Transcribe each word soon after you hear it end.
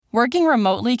Working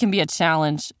remotely can be a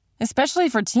challenge, especially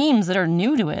for teams that are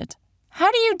new to it. How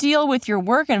do you deal with your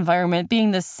work environment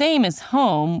being the same as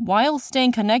home while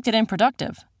staying connected and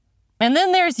productive? And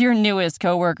then there's your newest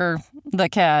coworker, the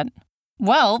cat.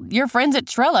 Well, your friends at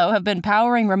Trello have been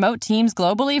powering remote teams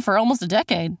globally for almost a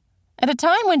decade. At a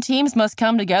time when teams must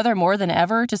come together more than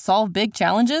ever to solve big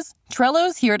challenges,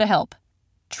 Trello's here to help.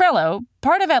 Trello,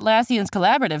 part of Atlassian's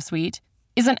collaborative suite,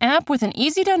 is an app with an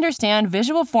easy-to-understand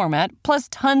visual format plus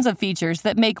tons of features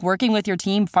that make working with your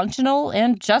team functional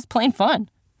and just plain fun.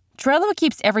 Trello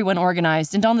keeps everyone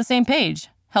organized and on the same page,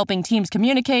 helping teams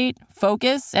communicate,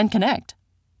 focus, and connect.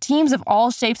 Teams of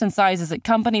all shapes and sizes at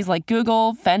companies like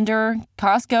Google, Fender,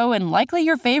 Costco, and likely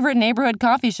your favorite neighborhood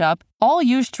coffee shop all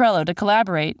use Trello to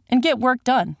collaborate and get work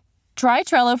done. Try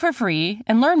Trello for free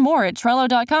and learn more at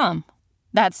Trello.com.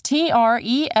 That's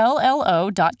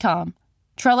Trello.com.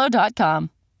 Trello.com.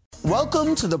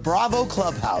 Welcome to the Bravo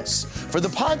Clubhouse for the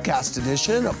podcast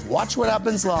edition of Watch What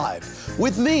Happens Live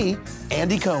with me,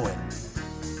 Andy Cohen.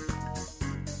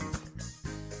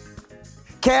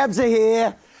 Cabs are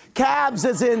here. Cabs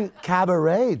as in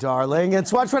cabaret, darling.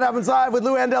 It's Watch What Happens Live with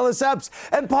Luann De Lesseps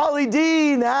and Pauly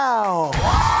D now.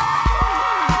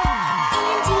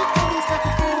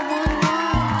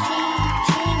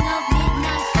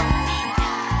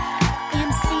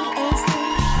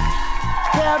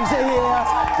 Cabs are here.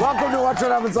 Welcome to Watch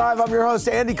What Happens Live. I'm your host,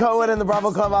 Andy Cohen, in the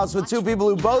Bravo Clubhouse with two people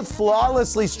who both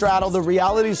flawlessly straddle the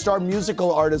reality star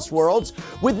musical artist worlds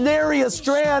with nary a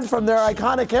strand from their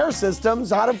iconic hair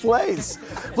systems out of place.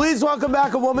 Please welcome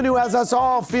back a woman who has us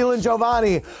all feeling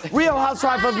Giovanni, Real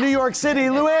Housewife of New York City,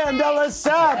 Luann De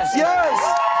Lesseps.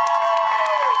 Yes!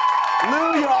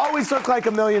 Lou, you always look like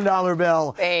 $1 million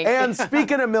bill. Thanks. And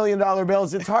speaking of $1 million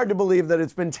bills, it's hard to believe that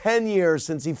it's been 10 years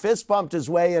since he fist bumped his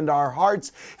way into our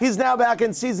hearts. He's now back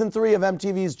in season 3 of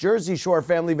MTV's Jersey Shore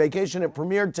Family Vacation. It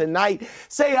premiered tonight.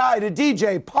 Say hi to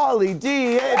DJ Pauly D.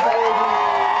 Hey, baby.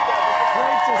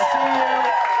 Great to see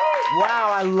you. Wow,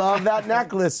 I love that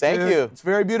necklace, dude. Thank you. It's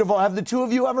very beautiful. Have the two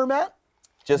of you ever met?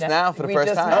 Just now for the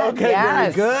first time. Okay,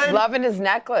 yes. very good. Loving his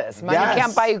necklace. Money Yes.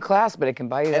 can't buy you class, but it can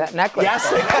buy you that necklace.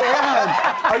 Yes, it can.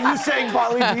 Are you saying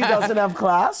Pauly D doesn't have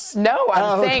class? No,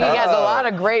 I'm saying he has a lot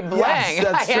of great bling. Yes,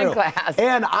 that's and true. class.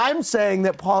 And I'm saying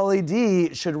that Pauly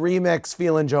D should remix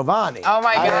Feelin' Giovanni. Oh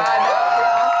my God.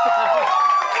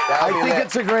 I think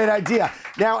it's a great idea.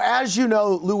 Now, as you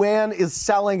know, Luann is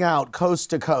selling out coast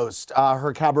to coast,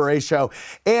 her cabaret show.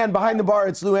 And behind the bar,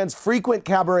 it's Luann's frequent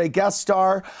cabaret guest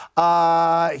star.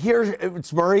 Here,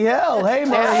 it's Murray Hill. Hey,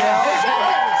 Murray Hill.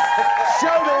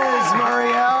 Showbiz,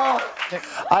 Murray Hill.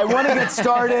 I want to get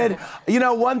started. You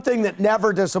know, one thing that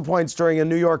never disappoints during a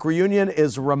New York reunion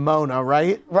is Ramona,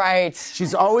 right? Right.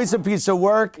 She's always a piece of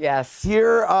work. Yes.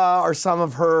 Here are some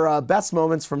of her best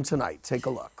moments from tonight. Take a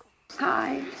look.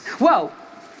 Hi. Whoa.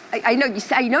 I know you.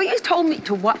 I know you told me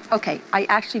to what? Okay. I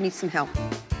actually need some help.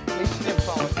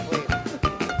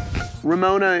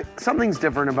 Ramona, something's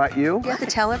different about you. You have to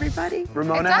tell everybody.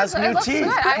 Ramona has new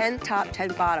teeth. 10 top,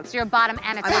 10 bottom. So you're a bottom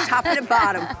and a top. I'm a top and a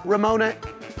bottom. Ramona,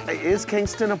 is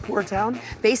Kingston a poor town?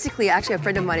 Basically, actually, a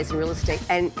friend of mine is in real estate,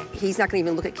 and he's not going to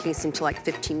even look at Kingston until like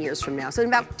 15 years from now. So in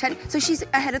about 10. So she's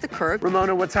ahead of the curve.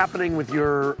 Ramona, what's happening with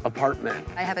your apartment?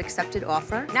 I have accepted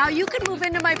offer. Now you can move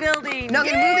into my building. No, I'm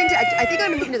going to move into. I think I'm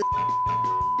going to move into the.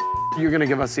 You're going to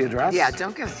give us the address? Yeah,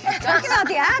 don't give. Talk about the Don't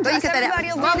you address. get that Everybody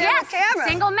out? will Well, be there on camera.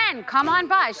 Single men, come on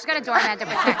by. She's got a doorman to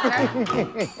protect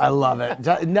her. I love it.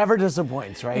 It never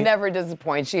disappoints, right? Never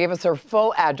disappoints. She gave us her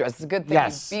full address. It's a good thing.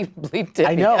 Yes. You bleeped it.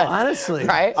 I know, Yes. honestly.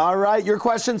 Right? All right, your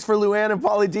questions for Luann and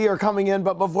Pauly D are coming in,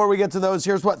 but before we get to those,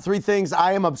 here's what 3 things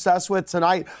I am obsessed with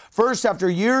tonight. First, after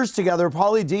years together,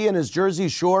 Pauly D and his Jersey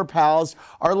Shore pals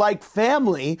are like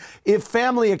family if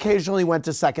family occasionally went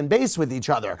to second base with each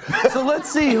other. So let's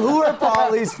see, who are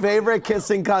Pauly's favorite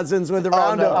kissing cousins with a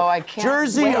round of Oh, I can't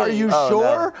Jersey, wait. are you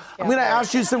sure? I'm going to wait.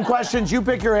 ask you some questions. You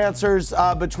pick your answers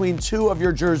between 2 of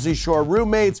your Jersey Shore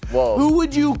roommates. Whoa. Who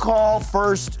would you call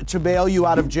first to bail you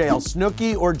out of jail,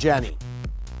 Snooki or Jenny?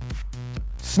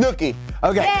 Snooki.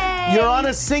 Okay, you're on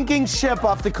a sinking ship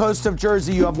off the coast of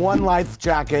Jersey. You have 1 life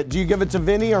jacket. Do you give it to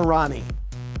Vinny or Ronnie?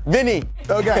 Vinny.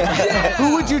 Okay.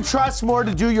 Who would you trust more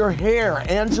to do your hair,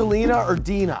 Angelina or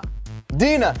Dina?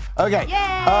 Dina. Okay.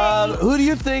 Who do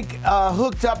you think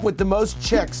hooked up with the most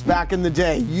chicks back in the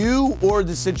day, you or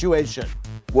the situation?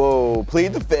 Whoa,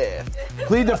 plead the 5th.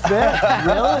 Plead the 5th?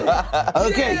 Really?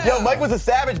 Okay. Yo, Mike was a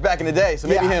savage back in the day, so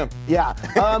maybe him. Yeah.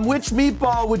 Which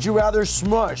meatball would you rather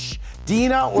smush,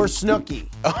 Dina or Snooki?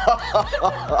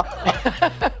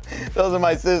 Those are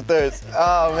my sisters.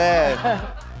 Oh,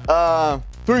 man.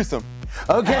 Threesome.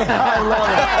 Okay, I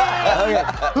love it.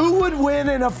 Okay, who would win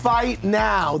in a fight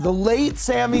now? The late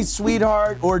Sammy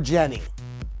Sweetheart or Jenny?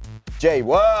 Jay,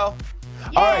 well.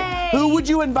 All right, who would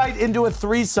you invite into a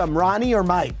threesome, Ronnie or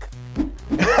Mike?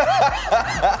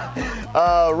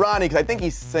 Ronnie, because I think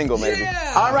he's single, maybe.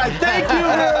 All right, thank you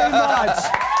very much.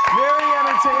 Very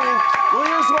entertaining. Well,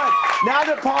 here's what. Now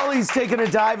that Pauly's taken a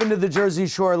dive into the Jersey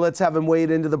Shore, let's have him wade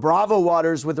into the Bravo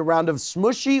waters with a round of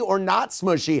smushy or not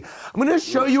smushy. I'm going to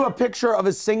show you a picture of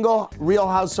a single Real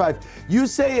Housewife. You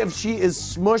say if she is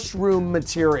smush room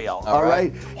material, all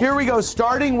right? Here we go,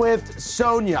 starting with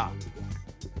Sonia.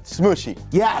 Smushy.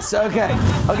 Yes, okay.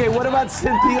 Okay, what about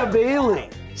Cynthia Bailey?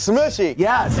 Smushy.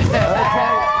 Yes,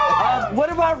 okay.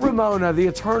 What about Ramona, the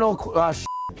eternal...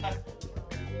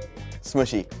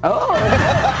 Smushy. Oh.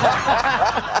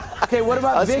 Okay, what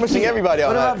about Vicky? Smushing everybody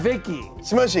What out. about Vicky?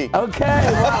 Smushy. Okay,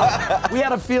 well, we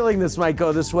had a feeling this might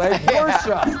go this way.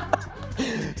 Portia.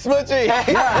 Smushy. Yes.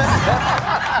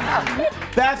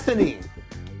 Bethany.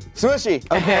 Smushy.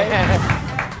 Okay.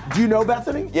 Do you know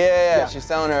Bethany? Yeah. She's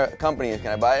selling her company. Can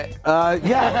I buy it?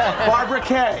 Yeah. Barbara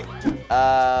Kay.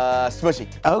 Smushy.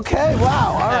 Okay,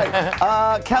 wow, all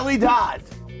right. Kelly Dodd.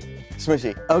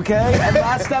 Smushy. Okay, and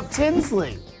last up,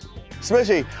 Tinsley.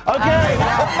 Smushy. Okay,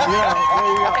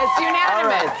 wow. It's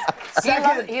unanimous.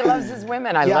 Second- He loves his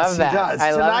women. I Yes, love that. he does.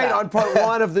 I love Tonight that. on part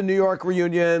one of the New York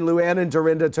reunion, Luann and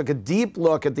Dorinda took a deep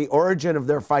look at the origin of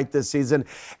their fight this season,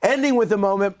 ending with a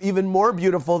moment even more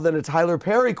beautiful than a Tyler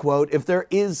Perry quote, if there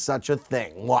is such a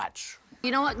thing. Watch. You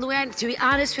know what, Luann, to be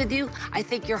honest with you, I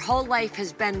think your whole life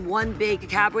has been one big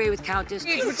cabaret with Countess.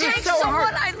 You take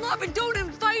someone I love and don't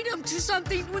invite him to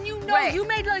something when you know you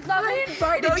made like love. I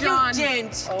invited John. You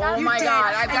didn't. Oh You my did.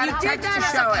 God, I've got and a you did text that to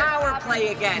as show a it. power play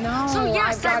again. No, so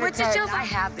yes, I've got I went a to show. text. I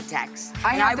have the text.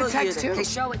 I and have I the will text, use it. too. They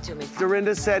show it to me.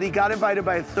 Dorinda said he got invited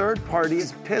by a third party.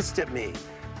 He's pissed at me.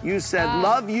 You said,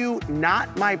 love you,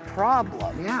 not my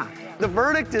problem. Yeah. The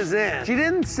verdict is in. She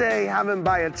didn't say have him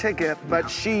buy a ticket, but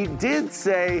she did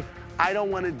say, I don't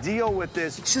want to deal with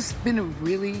this. It's just been a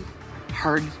really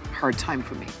hard time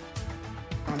for me.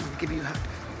 I'm gonna give you a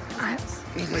hug.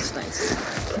 It was nice.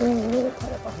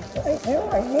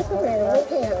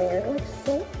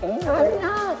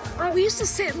 We used to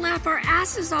sit and laugh our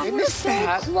asses off. I We're miss so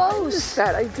that. close. I miss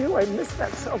that. I do. I miss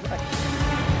that so much.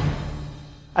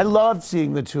 I love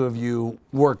seeing the two of you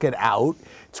work it out.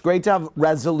 It's great to have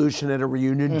resolution at a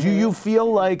reunion. Do you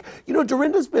feel like,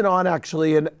 Dorinda's been on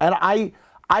actually, and I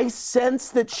sense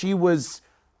that she was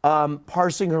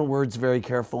parsing her words very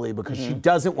carefully because she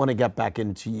doesn't want to get back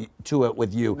into it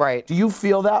with you. Right. Do you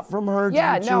feel that from her?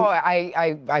 Yeah, Didn't no,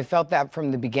 you? I felt that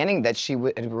from the beginning that she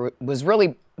was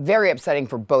really very upsetting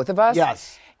for both of us.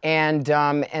 Yes. And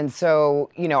so,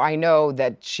 I know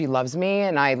that she loves me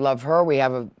and I love her. We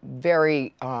have a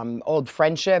very old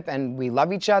friendship and we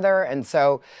love each other. And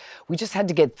so we just had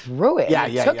to get through it. Yeah,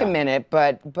 It yeah, took yeah. a minute,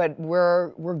 but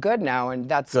we're good now. And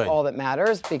that's Good. all that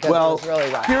matters because Well, it was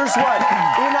really rough. here's what.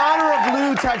 In honor of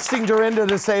Lou texting Dorinda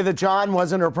to say that John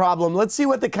wasn't her problem, let's see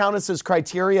what the Countess's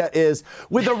criteria is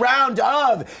with a round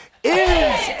of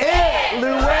Is It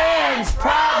Luann's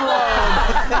Problem?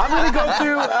 I'm going to go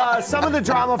through some of the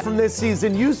drama from this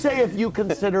season. You say if you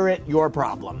consider it your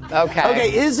problem. Okay.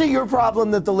 Okay, is it your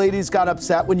problem that the ladies got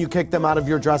upset when you kicked them out of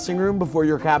your dressing room before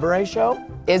your cabaret show?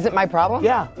 Is it my problem?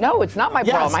 Yeah. No, it's not my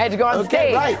problem. I had to go on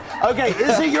Okay, stage. right. Okay,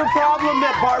 is it your problem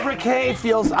that Barbara Kay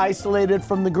feels isolated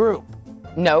from the group?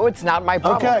 No, it's not my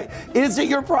problem. Okay. Is it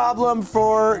your problem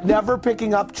for never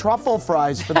picking up truffle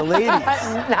fries for the ladies?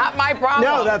 Not my problem.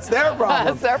 No, that's their problem.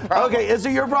 That's their problem. Okay, is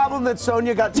it your problem that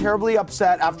Sonia got terribly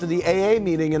upset after the AA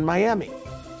meeting in Miami?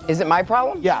 Is it my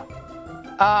problem? Yeah.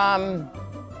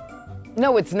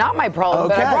 No, it's not my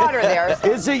problem, Okay. but I brought her there.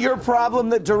 Is it your problem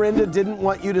that Dorinda didn't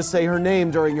want you to say her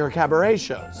name during your cabaret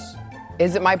shows?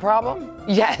 Is it my problem?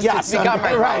 Yes, it's become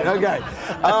my right,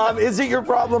 problem. okay. Is it your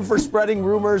problem for spreading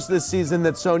rumors this season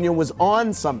that Sonia was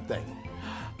on something?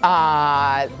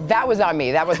 That was on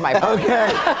me. That was my problem. Okay.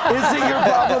 Is it your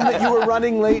problem that you were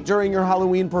running late during your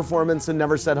Halloween performance and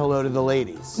never said hello to the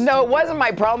ladies? No, it wasn't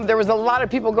my problem. There was a lot of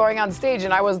people going on stage,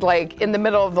 and I was like in the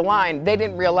middle of the line. They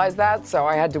didn't realize that, so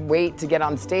I had to wait to get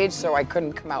on stage, so I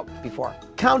couldn't come out before.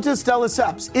 Countess De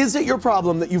Lesseps, is it your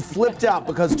problem that you flipped out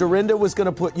because Dorinda was going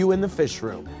to put you in the fish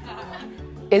room?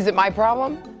 Is it my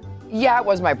problem? Yeah, it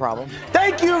was my problem.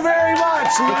 Thank you very much,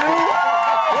 Lou.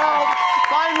 Well,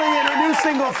 finally, in her new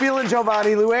single, Feelin'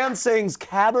 Giovanni, Luann sings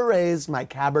Cabaret's My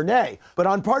Cabernet. But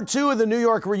on part two of the New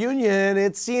York reunion,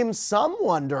 it seems some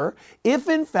wonder if,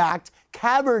 in fact,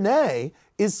 Cabernet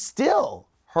is still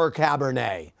her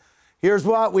Cabernet. Here's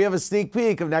what. We have a sneak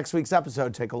peek of next week's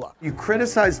episode. Take a look. You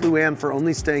criticized Luann for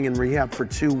only staying in rehab for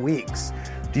 2 weeks.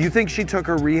 Do you think she took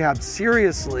her rehab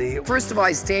seriously? First of all,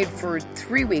 I stayed for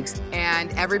 3 weeks,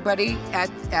 and everybody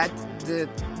at the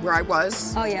where I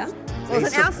was. Oh, yeah? Well,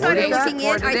 as an outsider looking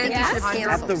in, I think you should have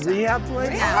canceled. At the rehab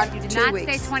place? Yeah. You did not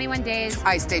stay 21 days.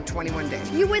 I stayed 21 days.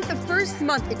 You went the first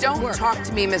month. It didn't Don't work. talk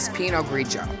to me, Miss Pinot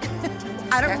Grigio.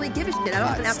 I don't really give a shit. I don't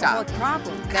have an alcoholic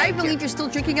problem. I Thank believe you. you're still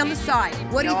drinking on the side.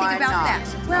 What do you No, think I'm about not.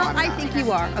 that? No, Well, I'm I not. think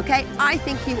you are, okay? I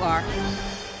think you are.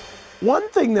 One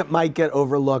thing that might get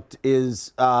overlooked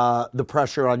is the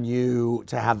pressure on you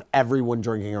to have everyone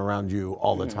drinking around you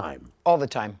all the time. All the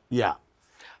time. Yeah.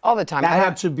 All the time. That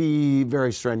had to be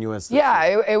very strenuous.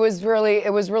 Yeah, it was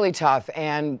really tough.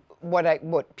 And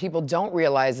what people don't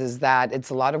realize is that it's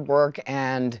a lot of work,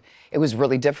 and it was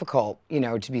really difficult,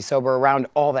 to be sober around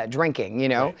all that drinking.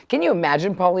 Right. Can you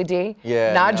imagine Pauly D?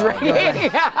 Yeah, not no, drinking.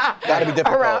 Gotta be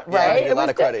difficult. Around, Yeah, right? a lot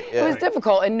of credit. It was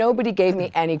difficult, and nobody gave me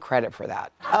any credit for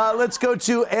that. Let's go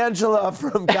to Angela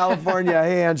from California.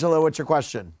 Hey, Angela, what's your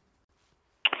question?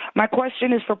 My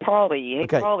question is for Pauly. Hey,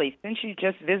 Okay. Pauly, since you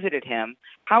just visited him,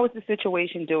 how is the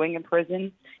situation doing in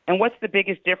prison? And what's the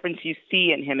biggest difference you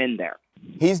see in him in there?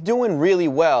 He's doing really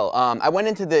well. I went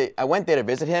there to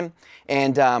visit him,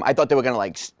 and I thought they were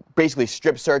gonna basically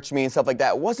strip search me and stuff like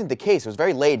that. It wasn't the case. It was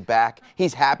very laid back.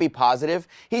 He's happy, positive.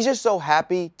 He's just so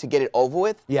happy to get it over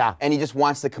with. Yeah. And he just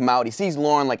wants to come out. He sees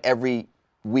Lauren every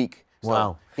week. So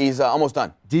Wow. He's almost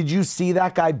done. Did you see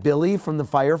that guy Billy from the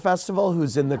Fire Festival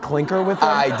who's in the clinker with him?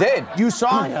 I did. You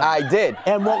saw him? I did.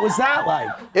 And what was that like?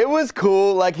 It was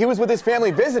cool. He was with his family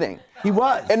visiting. He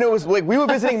was. And it was we were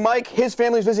visiting Mike, his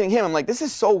family was visiting him. I'm like, this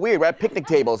is so weird. We're at picnic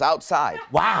tables outside.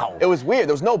 Wow. It was weird.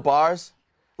 There was no bars.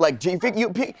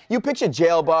 You picture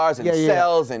jail bars and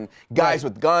cells and guys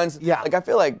with guns. Yeah. I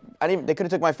feel like they could have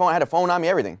took my phone. I had a phone on me,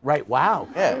 everything. Right, wow.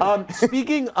 Yeah.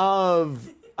 Speaking of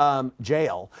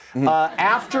jail,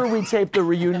 after we taped the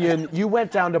reunion, you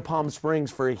went down to Palm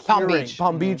Springs for a hearing.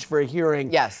 Palm Beach for a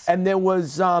hearing. Yes. And there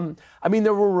was,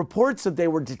 there were reports that they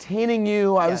were detaining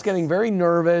you. I was getting very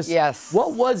nervous. Yes.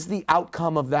 What was the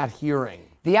outcome of that hearing?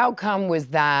 The outcome was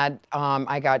that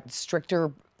I got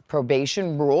stricter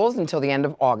probation rules until the end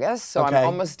of August, so Okay. I'm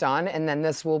almost done, and then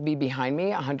this will be behind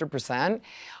me 100%.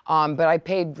 But I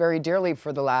paid very dearly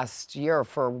for the last year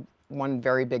for one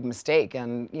very big mistake,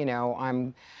 and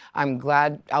I'm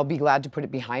glad. I'll be glad to put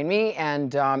it behind me,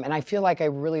 and I feel like I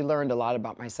really learned a lot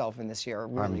about myself in this year.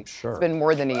 Really, I'm sure. It's been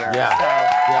more than a year. Yeah. So,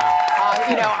 Yeah.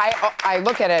 I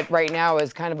look at it right now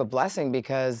as kind of a blessing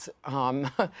because,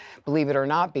 believe it or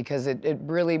not, because it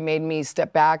really made me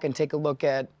step back and take a look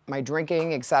at my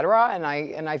drinking, et cetera, and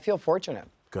I feel fortunate.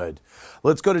 Good.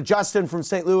 Let's go to Justin from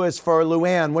St. Louis for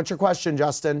Luann. What's your question,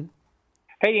 Justin?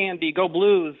 Hey, Andy, go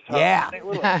Blues. Yeah. St.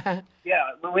 Louis. Yeah,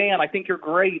 Luann, I think you're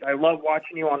great. I love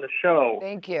watching you on the show.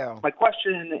 Thank you. My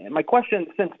question,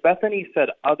 since Bethany said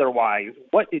otherwise,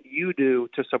 what did you do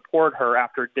to support her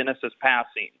after Dennis's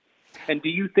passing? And do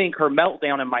you think her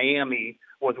meltdown in Miami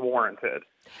was warranted?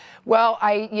 Well,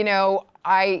 I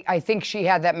think she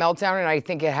had that meltdown, and I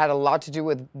think it had a lot to do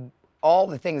with all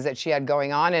the things that she had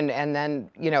going on, and then,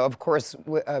 of course,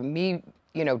 me,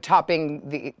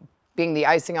 being the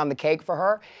icing on the cake for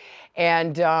her.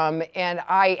 And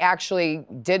I actually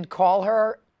did call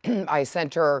her. I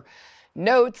sent her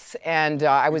notes, and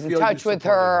I was in touch with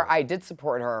her. I did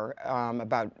support her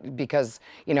because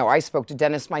I spoke to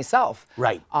Dennis myself.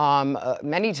 Right.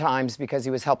 Many times because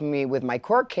he was helping me with my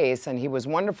court case, and he was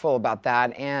wonderful about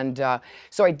that. And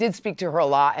so I did speak to her a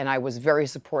lot, and I was very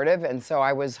supportive, and so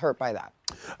I was hurt by that.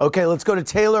 Okay, let's go to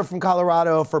Taylor from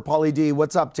Colorado for Pauly D.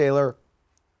 What's up, Taylor?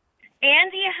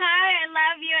 Andy, hi, I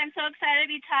love you. I'm so excited to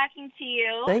be talking to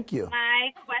you. Thank you.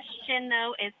 My question,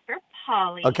 though, is for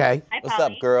Pauly. Okay. Hi, What's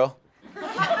Pauly. up, girl?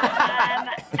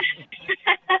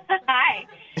 Hi.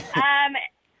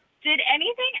 Did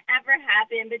anything ever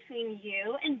happen between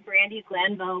you and Brandy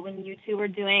Glanville when you two were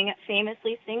doing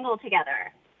Famously Single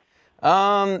together?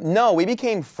 No, we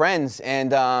became friends,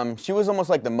 and she was almost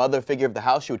like the mother figure of the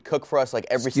house. She would cook for us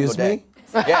every single day.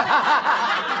 Yeah.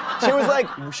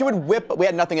 She would whip, we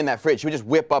had nothing in that fridge. She would just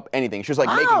whip up anything. She was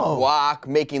making guac,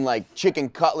 making chicken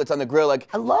cutlets on the grill.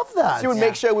 I love that. She would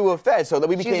make sure we were fed so that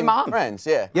we became friends.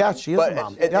 Yeah. Yeah, she is a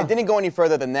mom. It didn't go any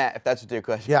further than that, if that's what your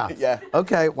question. Yeah. Yeah.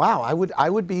 Okay. Wow. I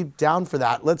would be down for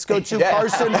that. Let's go to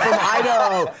Carson from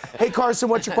Idaho. Hey, Carson,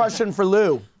 what's your question for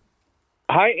Lou?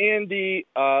 Hi, Andy.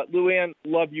 Luann,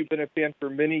 love you. Been a fan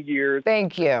for many years.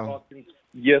 Thank you.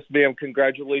 Yes, ma'am.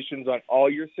 Congratulations on all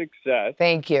your success.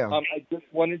 Thank you. I just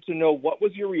wanted to know, what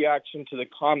was your reaction to the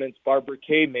comments Barbara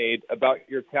Kay made about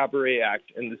your cabaret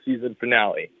act in the season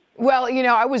finale? Well,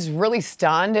 I was really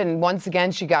stunned, and once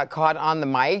again, she got caught on the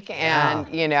mic, and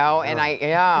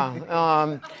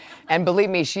and believe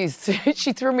me, she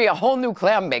threw me a whole new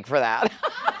clam bake for that.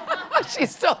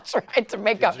 She's still trying to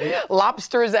make up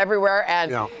lobsters everywhere,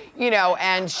 and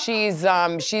and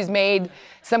she's made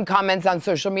some comments on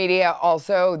social media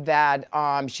also that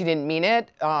she didn't mean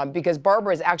it because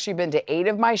Barbara has actually been to 8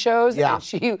 of my shows, and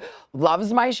she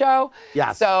loves my show.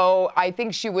 Yeah. So I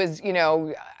think she was,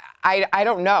 I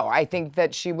don't know. I think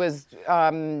that she was,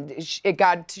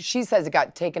 she says it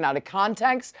got taken out of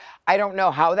context. I don't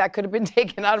know how that could have been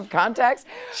taken out of context.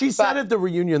 She said at the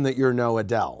reunion that you're no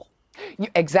Adele.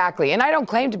 Exactly. And I don't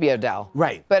claim to be Adele.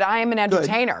 Right. But I am an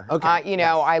entertainer. Good. Okay.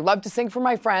 I love to sing for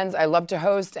my friends. I love to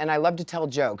host, and I love to tell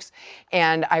jokes.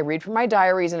 And I read from my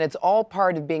diaries, and it's all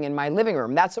part of being in my living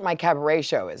room. That's what my cabaret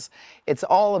show is. It's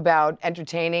all about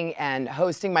entertaining and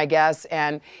hosting my guests,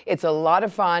 and it's a lot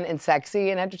of fun and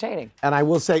sexy and entertaining. And I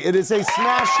will say, it is a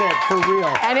smash hit for real.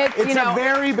 And it's a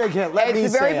very big hit.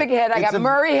 It's a very big hit. I got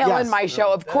Murray Hill in my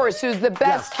show, of course, who's the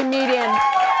best comedian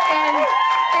in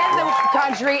the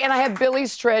country, and I have Billy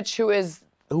Stritch, who's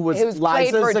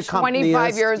played for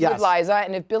 25 years with Liza,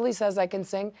 and if Billy says I can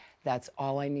sing, that's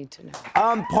all I need to know.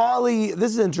 Pauly,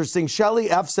 this is interesting. Shelley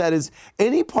F. said, is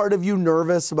any part of you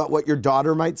nervous about what your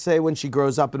daughter might say when she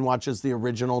grows up and watches the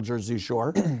original Jersey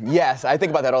Shore? Yes, I think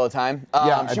about that all the time.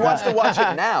 She wants to watch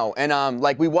it now, and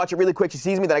we watch it really quick. She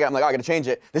sees me, then I'm like, I gotta change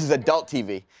it. This is adult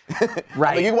TV.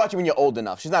 Right. You can watch it when you're old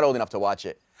enough. She's not old enough to watch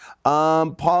it.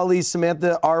 Pauly,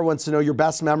 Samantha R. wants to know your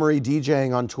best memory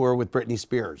DJing on tour with Britney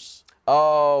Spears.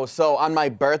 Oh, so on my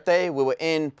birthday, we were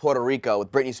in Puerto Rico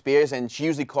with Britney Spears, and she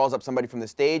usually calls up somebody from the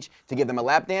stage to give them a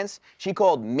lap dance. She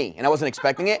called me, and I wasn't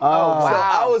expecting it. Oh, so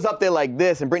wow. I was up there like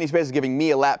this, and Britney Spears was giving me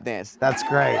a lap dance. That's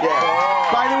great.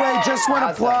 Yeah. By the way, just want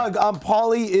to plug,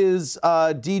 Pauly is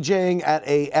DJing at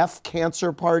a F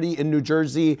Cancer party in New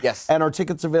Jersey. Yes. And are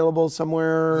tickets available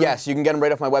somewhere? Yes, you can get them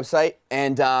right off my website,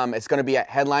 and it's going to be at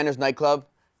Headliners Nightclub,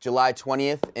 July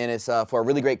 20th, and it's for a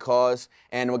really great cause,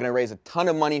 and we're going to raise a ton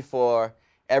of money for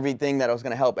everything that was going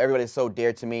to help everybody that's so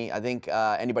dear to me. I think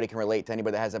anybody can relate to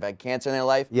anybody that has had cancer in their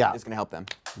life. Yeah. It's going to help them.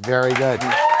 Very good.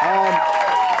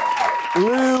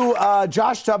 Lou,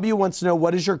 Josh W. wants to know,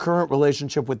 what is your current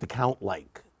relationship with the Count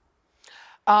like?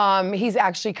 He's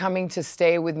actually coming to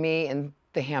stay with me in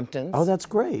the Hamptons. Oh, that's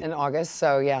great. In August,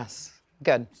 so yes,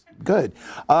 good. Good.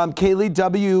 Kaylee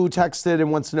W. texted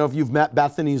and wants to know if you've met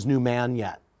Bethany's new man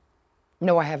yet.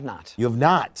 No, I have not. You have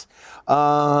not.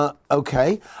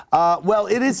 Okay. Well,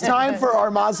 it is time for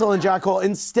our Mazel and Jack Hole.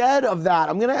 Instead of that,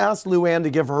 I'm going to ask Luann to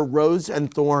give her rose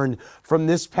and thorn from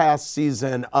this past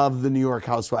season of the New York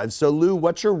Housewives. So, Lou,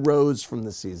 what's your rose from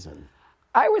the season?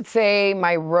 I would say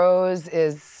my rose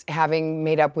is having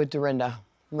made up with Dorinda.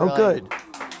 Really. Oh, good.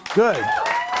 Good.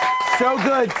 So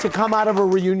good to come out of a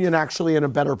reunion actually in a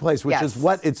better place, which is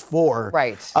what it's for.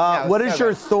 Right. What is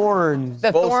your thorn?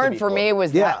 The thorn for me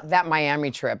was that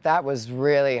Miami trip. That was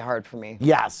really hard for me.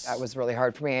 Yes. That was really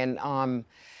hard for me.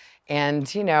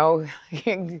 And you know,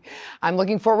 I'm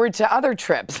looking forward to other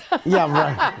trips. Yeah,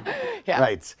 right.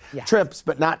 Right. Yes. Trips,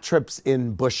 but not trips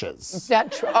in bushes. Is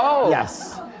that true? Oh.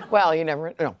 Yes. Well, you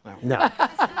never. No.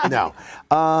 No.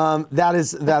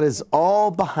 That is all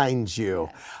behind you.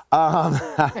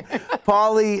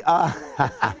 Pauly,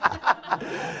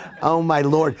 oh my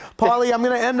Lord. Pauly, I'm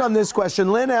going to end on this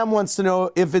question. Lynn M. wants to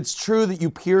know if it's true that you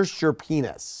pierced your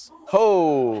penis.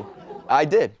 Oh, I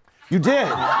did. You did?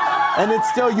 And it's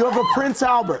still, you have a Prince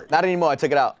Albert. Not anymore, I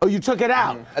took it out. Oh, you took it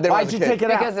out? I did. Why'd you take it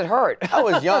out? Because it hurt. I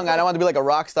was young, I wanted to be like a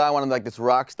rock star. I wanted like this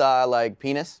rock star like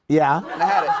penis. Yeah. And I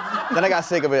had it. Then I got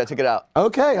sick of it, I took it out.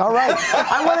 Okay, all right.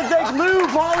 I want to thank Lou,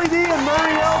 Pauly D, and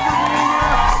Murray Hill for being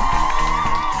here.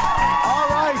 All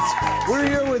right, we're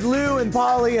here with Lou and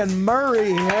Pauly and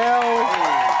Murray Hill.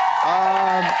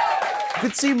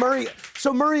 Good to see Murray.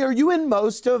 So, Murray, are you in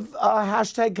most of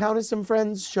hashtag Countess and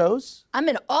Friends shows? I'm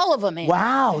in all of them, man.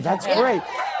 Wow, that's great.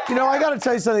 You know, I got to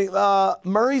tell you something.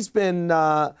 Murray's been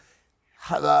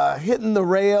hitting the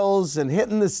rails and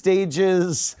hitting the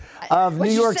stages of New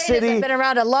York City. I've been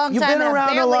around a long time. You've been and around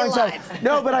I'm a long alive. time.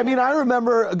 No, but I mean, I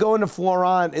remember going to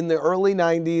Florent in the early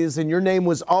 90s, and your name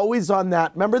was always on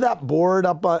that. Remember that board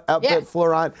up at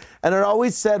Florent? And it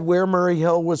always said where Murray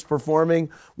Hill was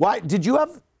performing. Why did you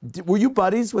have? Were you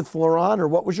buddies with Florent, or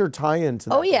what was your tie-in to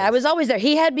that? Oh, yeah, I was always there.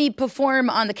 He had me perform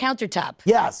on the countertop.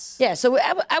 Yes. Yeah, so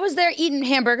I was there eating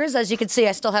hamburgers. As you can see,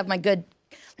 I still have my good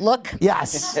look.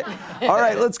 Yes. All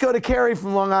right, let's go to Carrie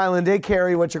from Long Island. Hey,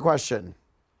 Carrie, what's your question?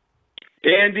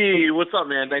 Andy, what's up,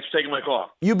 man? Thanks for taking my call.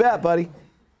 You bet, buddy.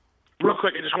 Real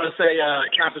quick, I just want to say,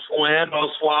 Countess Luann,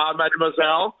 bonsoir,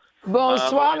 mademoiselle.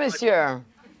 Bonsoir, monsieur.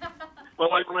 my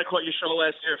wife and I caught your show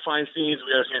last year at Fine Scenes.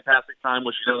 We had a fantastic time.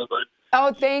 Wish you nothing but.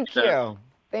 Oh, thank you.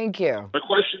 Thank you. The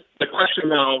question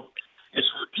though, is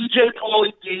for DJ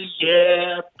Pauly D.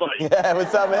 Yeah, buddy. Yeah,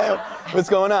 what's up, man? What's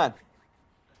going on?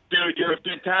 Dude, you're a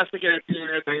fantastic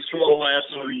entertainer. Thanks for all the laughs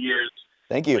over the years.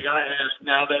 Thank you. I gotta ask,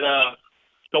 now that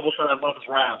Double Shot I Love is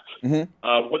wrapped,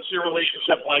 what's your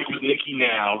relationship like with Nikki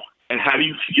now, and how do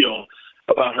you feel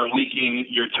about her leaking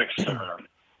your text to her?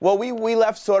 Well, we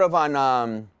left sort of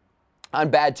on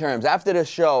bad terms. After the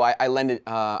show, I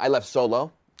left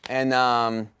solo,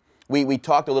 and we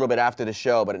talked a little bit after the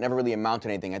show, but it never really amounted to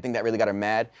anything. I think that really got her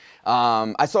mad.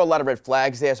 I saw a lot of red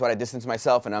flags there, so I distanced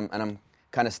myself, and I'm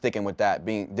kind of sticking with that,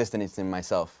 distancing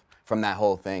myself from that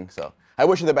whole thing. So I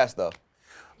wish her the best, though.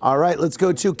 All right, let's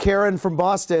go to Karen from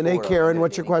Boston. Hey, Karen,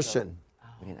 what's your question?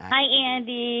 Hi,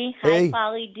 Andy. Hey. Hi,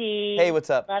 Pauly D. Hey,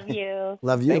 what's up? Love you.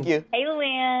 Love you. Thank you. Hey,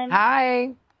 Luann.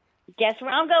 Hi. Guess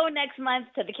where I'm going next month?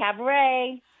 To the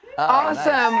cabaret.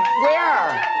 Awesome.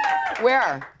 Nice.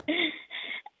 Where?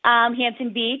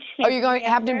 Hampton Beach. Oh, you're going to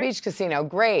Hampton Beach Casino.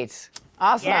 Great.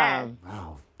 Awesome. Yeah.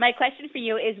 Wow. My question for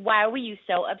you is, why were you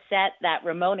so upset that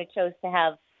Ramona chose to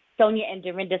have Sonia and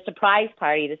Dorinda surprise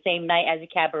party the same night as a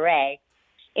cabaret?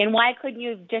 And why couldn't you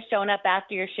have just shown up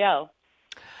after your show?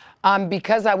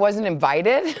 Because I wasn't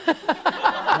invited.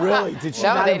 Really? Did she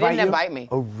No, not they invite didn't you? invite me.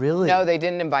 Oh, really? No, they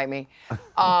didn't invite me.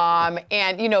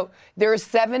 And, there are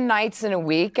 7 nights in a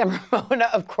week, and Ramona,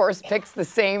 of course, picks the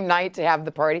same night to have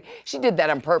the party. She did that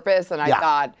on purpose, and I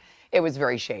thought it was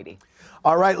very shady.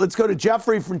 All right, let's go to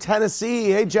Jeffrey from Tennessee.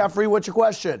 Hey, Jeffrey, what's your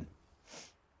question?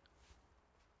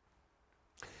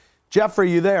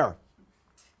 Jeffrey, you there?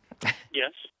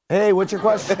 Yes. Hey, what's your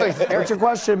question? What's your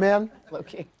question, man?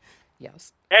 Okay.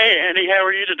 Yes. Hey, Andy, how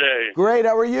are you today? Great,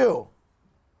 how are you?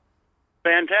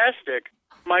 Fantastic.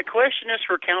 My question is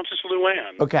for Countess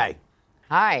Luann. Okay.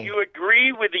 Hi. Do you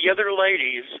agree with the other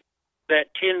ladies that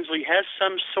Tinsley has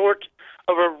some sort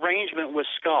of arrangement with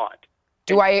Scott?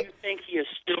 Do you think he is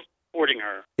still supporting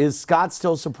her? Is Scott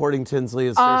still supporting Tinsley?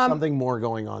 Is there something more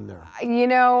going on there?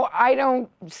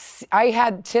 I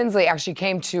had Tinsley actually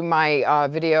came to my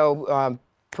video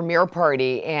premiere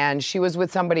party, and she was with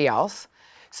somebody else.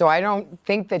 So I don't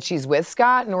think that she's with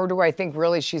Scott, nor do I think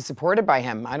really she's supported by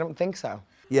him. I don't think so.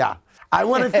 Yeah. I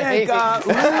want to thank Lou and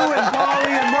Pauly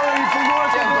and Murray for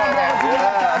North America. Good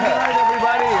night,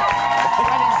 everybody.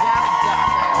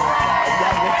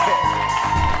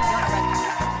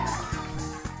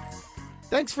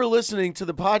 Thanks for listening to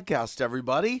the podcast,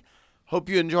 everybody. Hope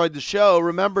you enjoyed the show.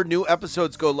 Remember, new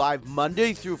episodes go live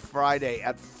Monday through Friday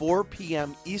at 4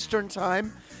 p.m. Eastern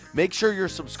Time. Make sure you're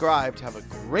subscribed. Have a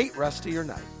great rest of your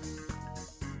night.